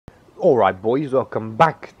Alright boys, welcome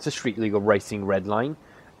back to Street Legal Racing Redline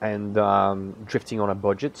and drifting on a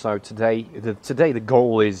budget. So today the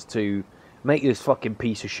goal is to make this fucking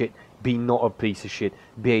piece of shit be not a piece of shit,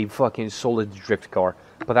 be a fucking solid drift car.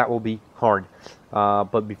 But that will be hard.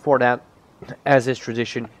 But before that, as is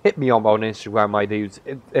tradition, hit me up on Instagram, my dudes.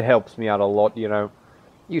 It helps me out a lot, you know.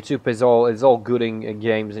 YouTube is all good in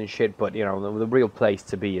games and shit, but you know the real place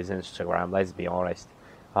to be is Instagram. Let's be honest.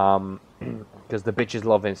 Because the bitches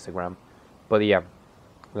love Instagram. But yeah,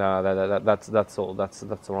 that's all. That's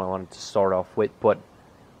all I wanted to start off with. But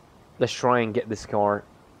let's try and get this car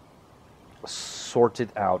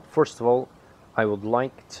sorted out. First of all, I would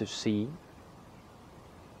like to see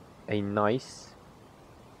a nice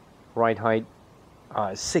ride height.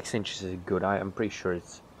 6 inches is good. I'm pretty sure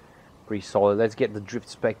it's pretty solid. Let's get the drift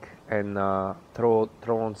spec and throw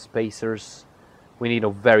on spacers. We need a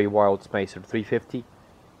very wild spacer, 350.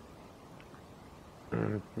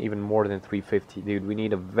 Even more than 350, dude. We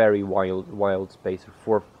need a very wild spacer.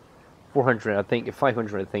 400, I think.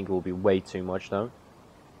 500, I think, will be way too much though.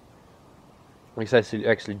 It's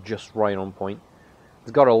actually just right on point.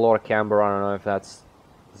 It's got a lot of camber. I don't know if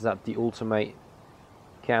is that the ultimate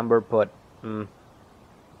camber, but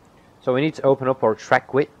so we need to open up our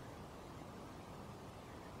track width.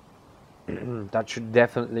 That should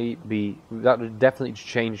definitely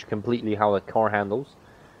change completely how the car handles.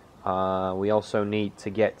 We also need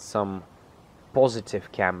to get some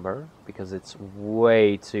positive camber because it's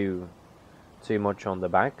way too much on the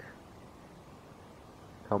back.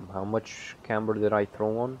 How much camber did I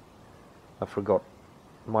throw on? I forgot.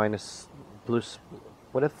 Minus, plus.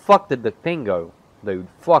 Where the fuck did the thing go, dude?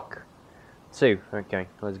 Fuck. 2. Okay,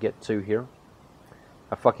 let's get 2 here.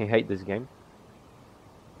 I fucking hate this game.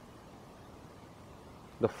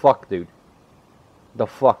 The fuck, dude. The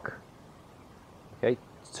fuck. Okay,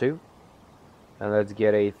 2. And let's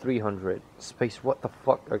get a 300 space. What the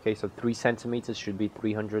fuck? Okay, so 3 centimeters should be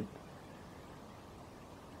 300.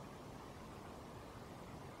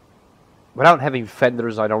 Without having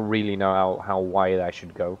fenders, I don't really know how wide I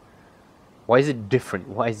should go. Why is it different?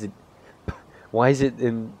 Why is it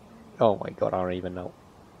in? Oh my god, I don't even know.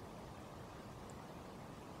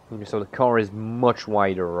 Okay, so the car is much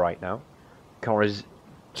wider right now. The car is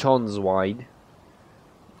tons wide.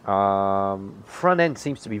 Front end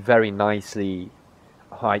seems to be very nicely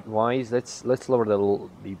height-wise. Let's lower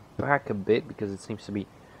the back a bit because it seems to be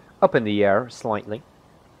up in the air slightly.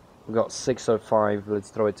 We've got 605.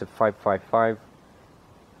 Let's throw it to 555.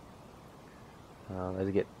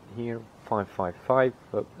 Let's get here 555.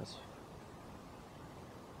 Oh, that's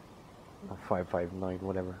 559.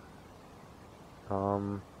 Whatever.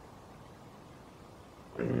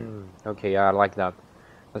 Okay, yeah, I like that.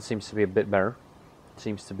 That seems to be a bit better.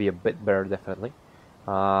 Seems to be a bit better, definitely.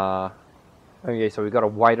 Okay, so we got a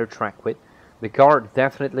wider track width. The car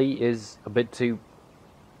definitely is a bit too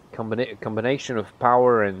combination of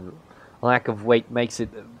power and lack of weight makes it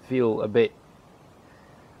feel a bit.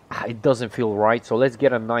 It doesn't feel right. So let's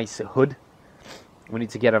get a nice hood. We need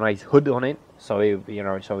to get a nice hood on it, so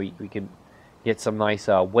we can get some nice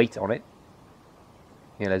weight on it.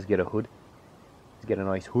 Yeah, let's get a hood. Let's get a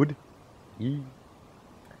nice hood. Yeah.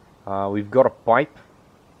 We've got a pipe,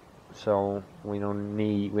 so we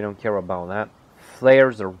don't care about that.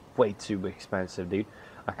 Flares are way too expensive, dude.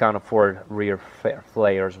 I can't afford rear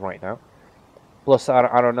flares right now. Plus,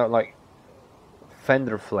 I don't know, like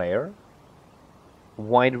fender flare,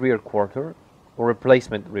 wide rear quarter, or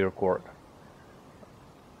replacement rear quarter.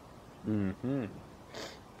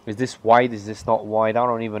 Is this wide? Is this not wide? I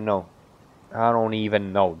don't even know. I don't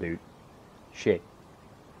even know, dude. Shit.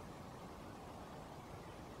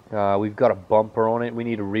 We've got a bumper on it. We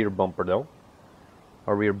need a rear bumper though.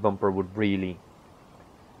 A rear bumper would really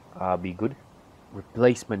be good.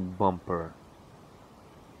 Replacement bumper.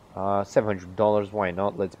 $700. Why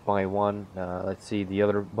not? Let's buy one. Let's see the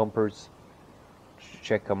other bumpers.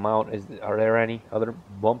 Check them out. Are there any other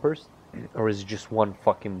bumpers, or is it just one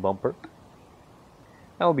fucking bumper?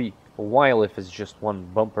 That would be a while if it's just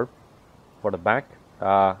one bumper for the back.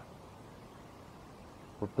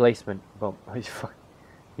 Replacement bump. Are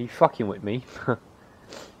you fucking with me?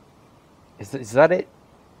 Is that it?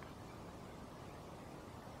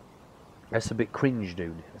 That's a bit cringe,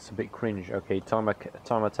 dude. That's a bit cringe. Okay, time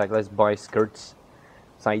attack. Let's buy skirts,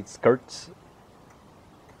 side skirts,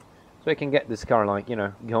 so I can get this car, like, you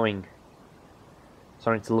know, going,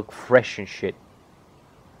 starting to look fresh and shit.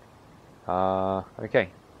 Okay,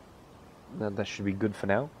 that should be good for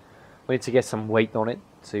now. We need to get some weight on it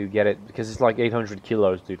to get it, because it's like 800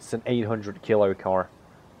 kilos, dude. It's an 800 kilo car.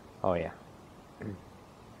 Oh yeah.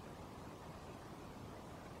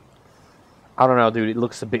 I don't know, dude. It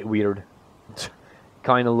looks a bit weird.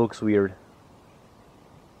 Kind of looks weird.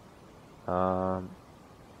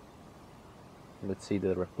 Let's see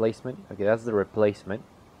the replacement. Okay, that's the replacement.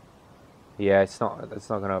 Yeah, it's not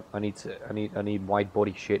gonna. I need white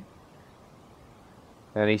body shit.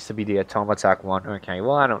 It needs to be the Time Attack one. Okay,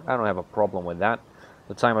 well I don't have a problem with that.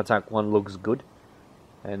 The Time Attack one looks good,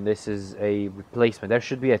 and this is a replacement. There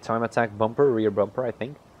should be a Time Attack bumper, rear bumper, I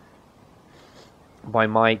think. By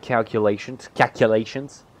my calculations,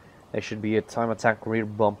 there should be a Time Attack rear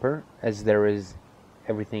bumper, as there is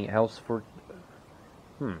everything else for.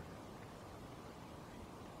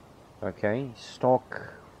 Okay,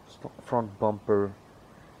 stock front bumper,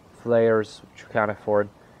 flares, which you can't afford.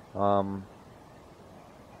 Or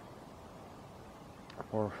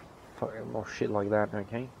more shit like that,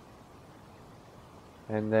 okay.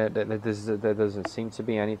 And there doesn't seem to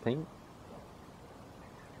be anything.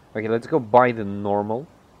 Okay, let's go buy the normal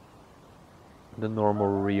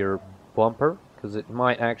rear bumper, because it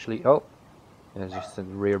might actually. Oh, it's just a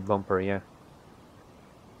rear bumper, yeah.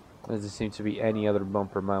 There doesn't seem to be any other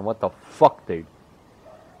bumper, man. What the fuck, dude?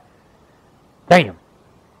 Damn.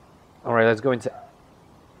 All right, let's go into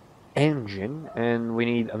engine, and we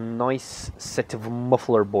need a nice set of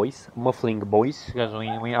muffling boys, because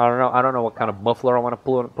I don't know what kind of muffler I want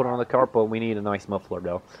to put on the car, but we need a nice muffler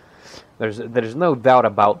though. There's no doubt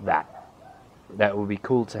about that. That would be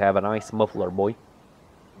cool to have a nice muffler, boy.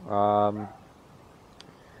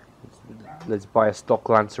 Let's buy a stock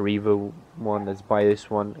Lancer Evo one. Let's buy this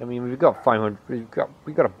one. I mean, we've got 500.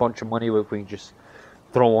 We got a bunch of money where we can just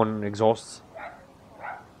throw on exhausts.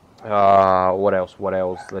 What else?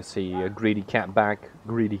 Let's see. A greedy catback.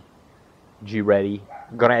 Greedy. G-ready.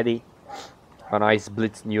 Grady. A nice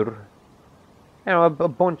Blitznur. You know, a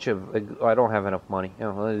bunch of. I don't have enough money. You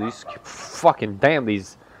know, these fucking damn.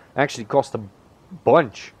 These actually cost a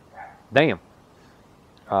bunch. Damn.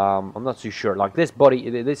 I'm not too sure. Like this body,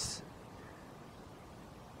 this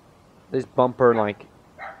bumper, like,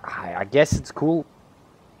 I guess it's cool.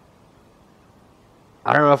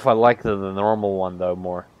 I don't know if I like the normal one though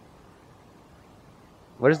more.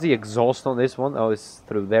 Where's the exhaust on this one? Oh, it's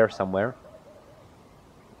through there somewhere.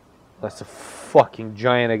 That's a fucking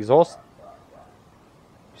giant exhaust.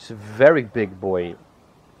 It's a very big boy.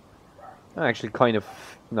 Actually, kind of.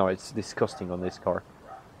 No, it's disgusting on this car.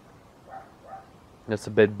 That's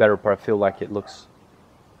a bit better, but I feel like it looks.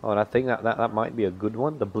 Oh, and I think that might be a good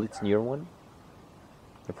one, the Blitznur one.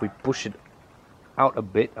 If we push it out a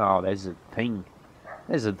bit, oh, there's a thing.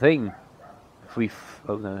 There's a thing. If we,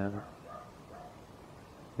 oh no.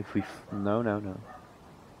 If we, no.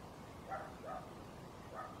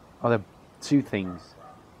 Oh, there are two things.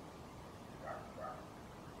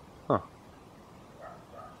 Huh.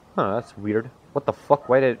 Huh, that's weird. What the fuck?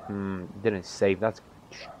 Why did it didn't save? That's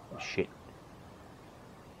shit.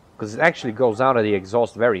 Because it actually goes out of the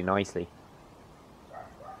exhaust very nicely.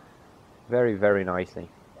 Very, very nicely.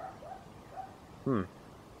 Okay,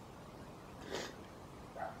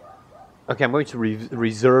 I'm going to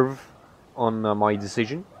reserve on my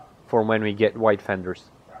decision for when we get white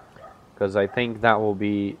fenders, because I think that will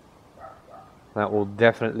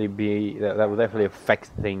definitely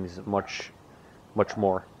affect things much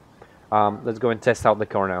more. Let's go and test out the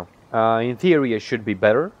car now. In theory, it should be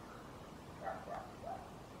better.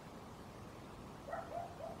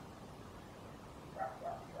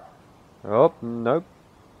 Oh, nope.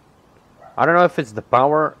 I don't know if it's the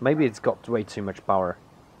power. Maybe it's got way too much power.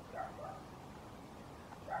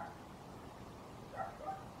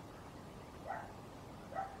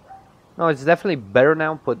 No, it's definitely better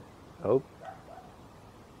now, but... Oh.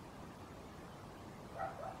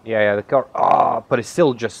 Yeah, the car... Ah, but it's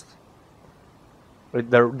still just...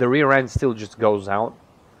 The rear end still just goes out.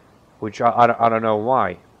 Which I don't know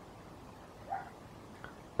why.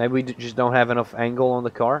 Maybe we just don't have enough angle on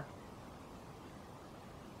the car.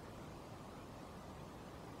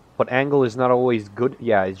 But angle is not always good.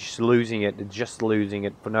 Yeah, it's just losing it. It's just losing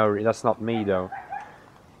it for no reason. That's not me, though.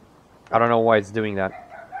 I don't know why it's doing that.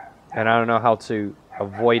 And I don't know how to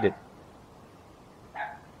avoid it.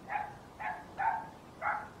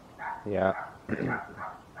 Yeah.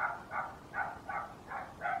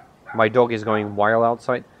 My dog is going wild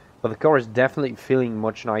outside. But the car is definitely feeling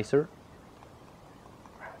much nicer.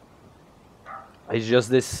 It's just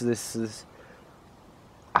this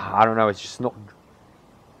I don't know, it's just not...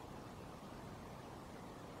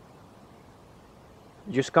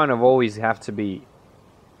 You just kind of always have to be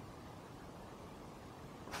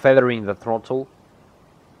feathering the throttle.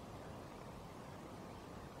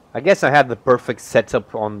 I guess I had the perfect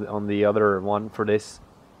setup on the other one for this.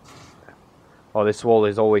 Oh, this wall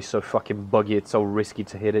is always so fucking buggy, it's so risky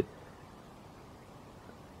to hit it.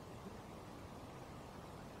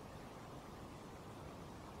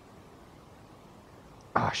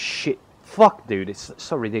 Ah, shit. Fuck, dude. It's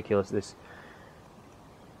so ridiculous, this.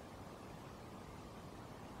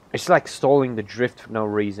 It's like stalling the drift for no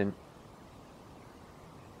reason.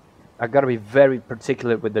 I gotta be very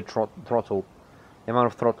particular with the throttle. The amount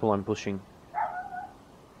of throttle I'm pushing.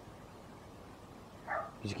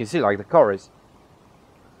 As you can see, like, the car is.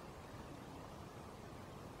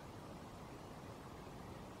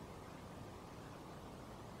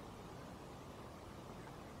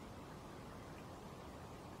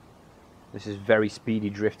 This is very speedy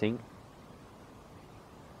drifting.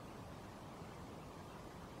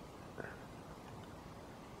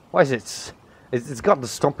 Why is it? It's got the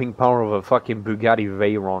stopping power of a fucking Bugatti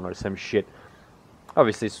Veyron or some shit.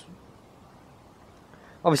 Obviously,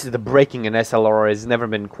 the braking in SLRR has never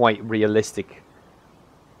been quite realistic,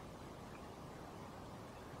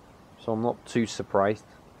 so I'm not too surprised.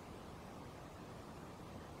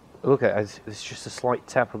 Look at it, it's just a slight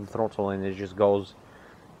tap of the throttle and it just goes.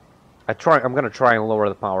 I'm gonna try and lower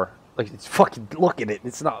the power. Like, it's fucking, look at it.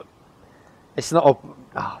 It's not up.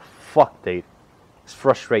 Ah, oh, fuck, dude. It's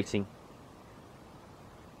frustrating.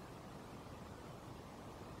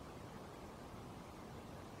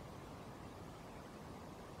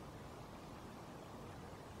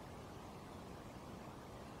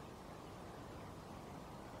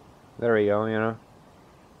 There we go, you know.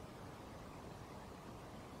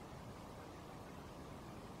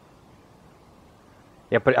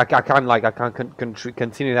 Yeah, but I can't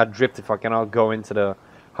continue that drift if I cannot go into the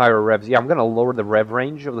higher revs. Yeah, I'm gonna lower the rev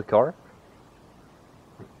range of the car,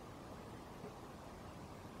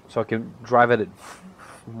 so I can drive it at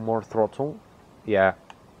more throttle. Yeah.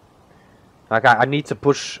 Like, I need to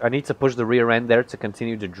push the rear end there to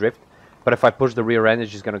continue to drift. But if I push the rear end,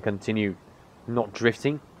 it's just gonna continue not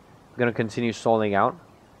drifting. It's gonna continue stalling out.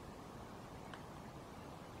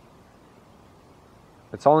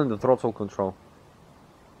 It's all in the throttle control.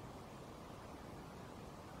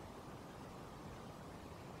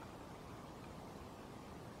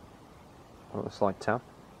 Oh, a slight tap.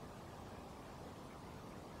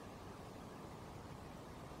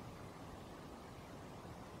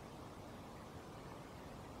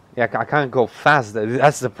 Yeah, I can't go fast.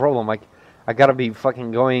 That's the problem. Like, I gotta be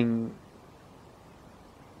fucking going.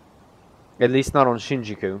 At least not on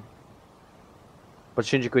Shinjuku. But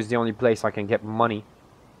Shinjuku is the only place I can get money.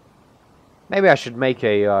 Maybe I should make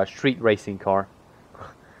a street racing car.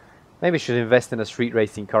 Maybe I should invest in a street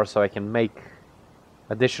racing car so I can make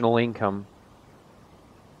additional income.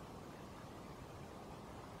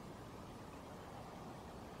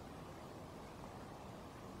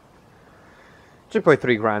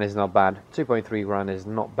 $2.3 grand is not bad. 2.3 grand is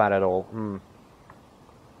not bad at all.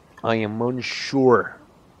 I am unsure.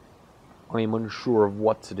 I am unsure of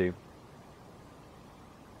what to do.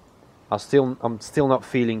 I'm still not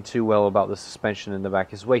feeling too well about the suspension in the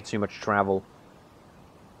back. It's way too much travel.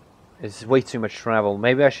 It's way too much travel.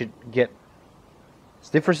 Maybe I should get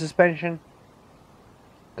stiffer suspension,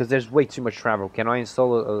 because there's way too much travel. Can I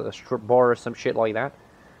install a strip bar or some shit like that?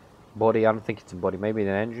 Body? I don't think it's a body. Maybe an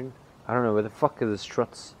engine. I don't know. Where the fuck are the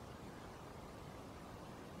struts?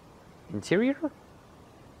 Interior?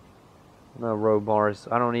 No row bars.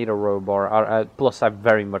 I don't need a row bar. Plus, I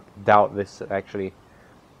very much doubt this actually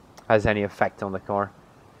has any effect on the car.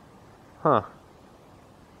 Huh.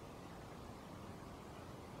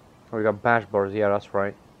 Oh, we got bash bars. Yeah, that's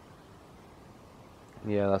right.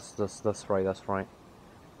 Yeah, that's right. That's right.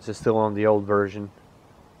 This is still on the old version.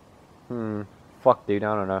 Fuck, dude.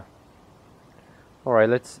 I don't know. All right,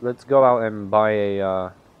 let's go out and buy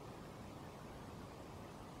a.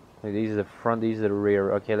 These are the front. These are the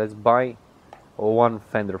rear. Okay, let's buy one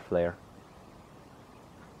fender flare.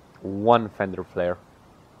 One fender flare.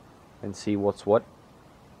 And see what's what.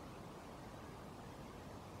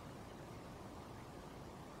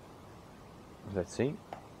 Let's see.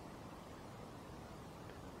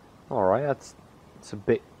 All right, it's a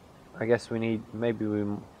bit. I guess we need maybe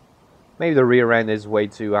the rear end is way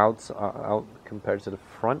too out compared to the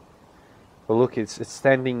front. But look, it's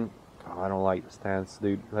standing. Oh, I don't like the stance,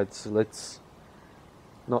 dude. Let's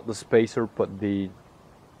not the spacer, but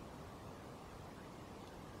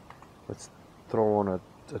let's throw on a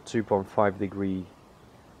 2.5 degree.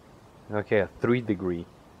 Okay, a 3 degree.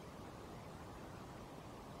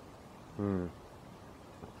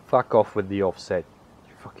 Fuck off with the offset.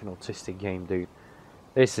 You fucking autistic game, dude.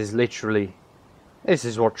 This is literally. This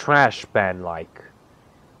is what trash ban like.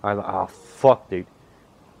 Oh fuck, dude.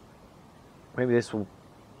 Maybe this will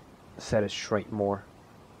set it straight more.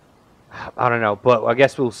 I don't know, but I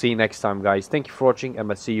guess we'll see next time, guys. Thank you for watching, and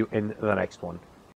I'll see you in the next one.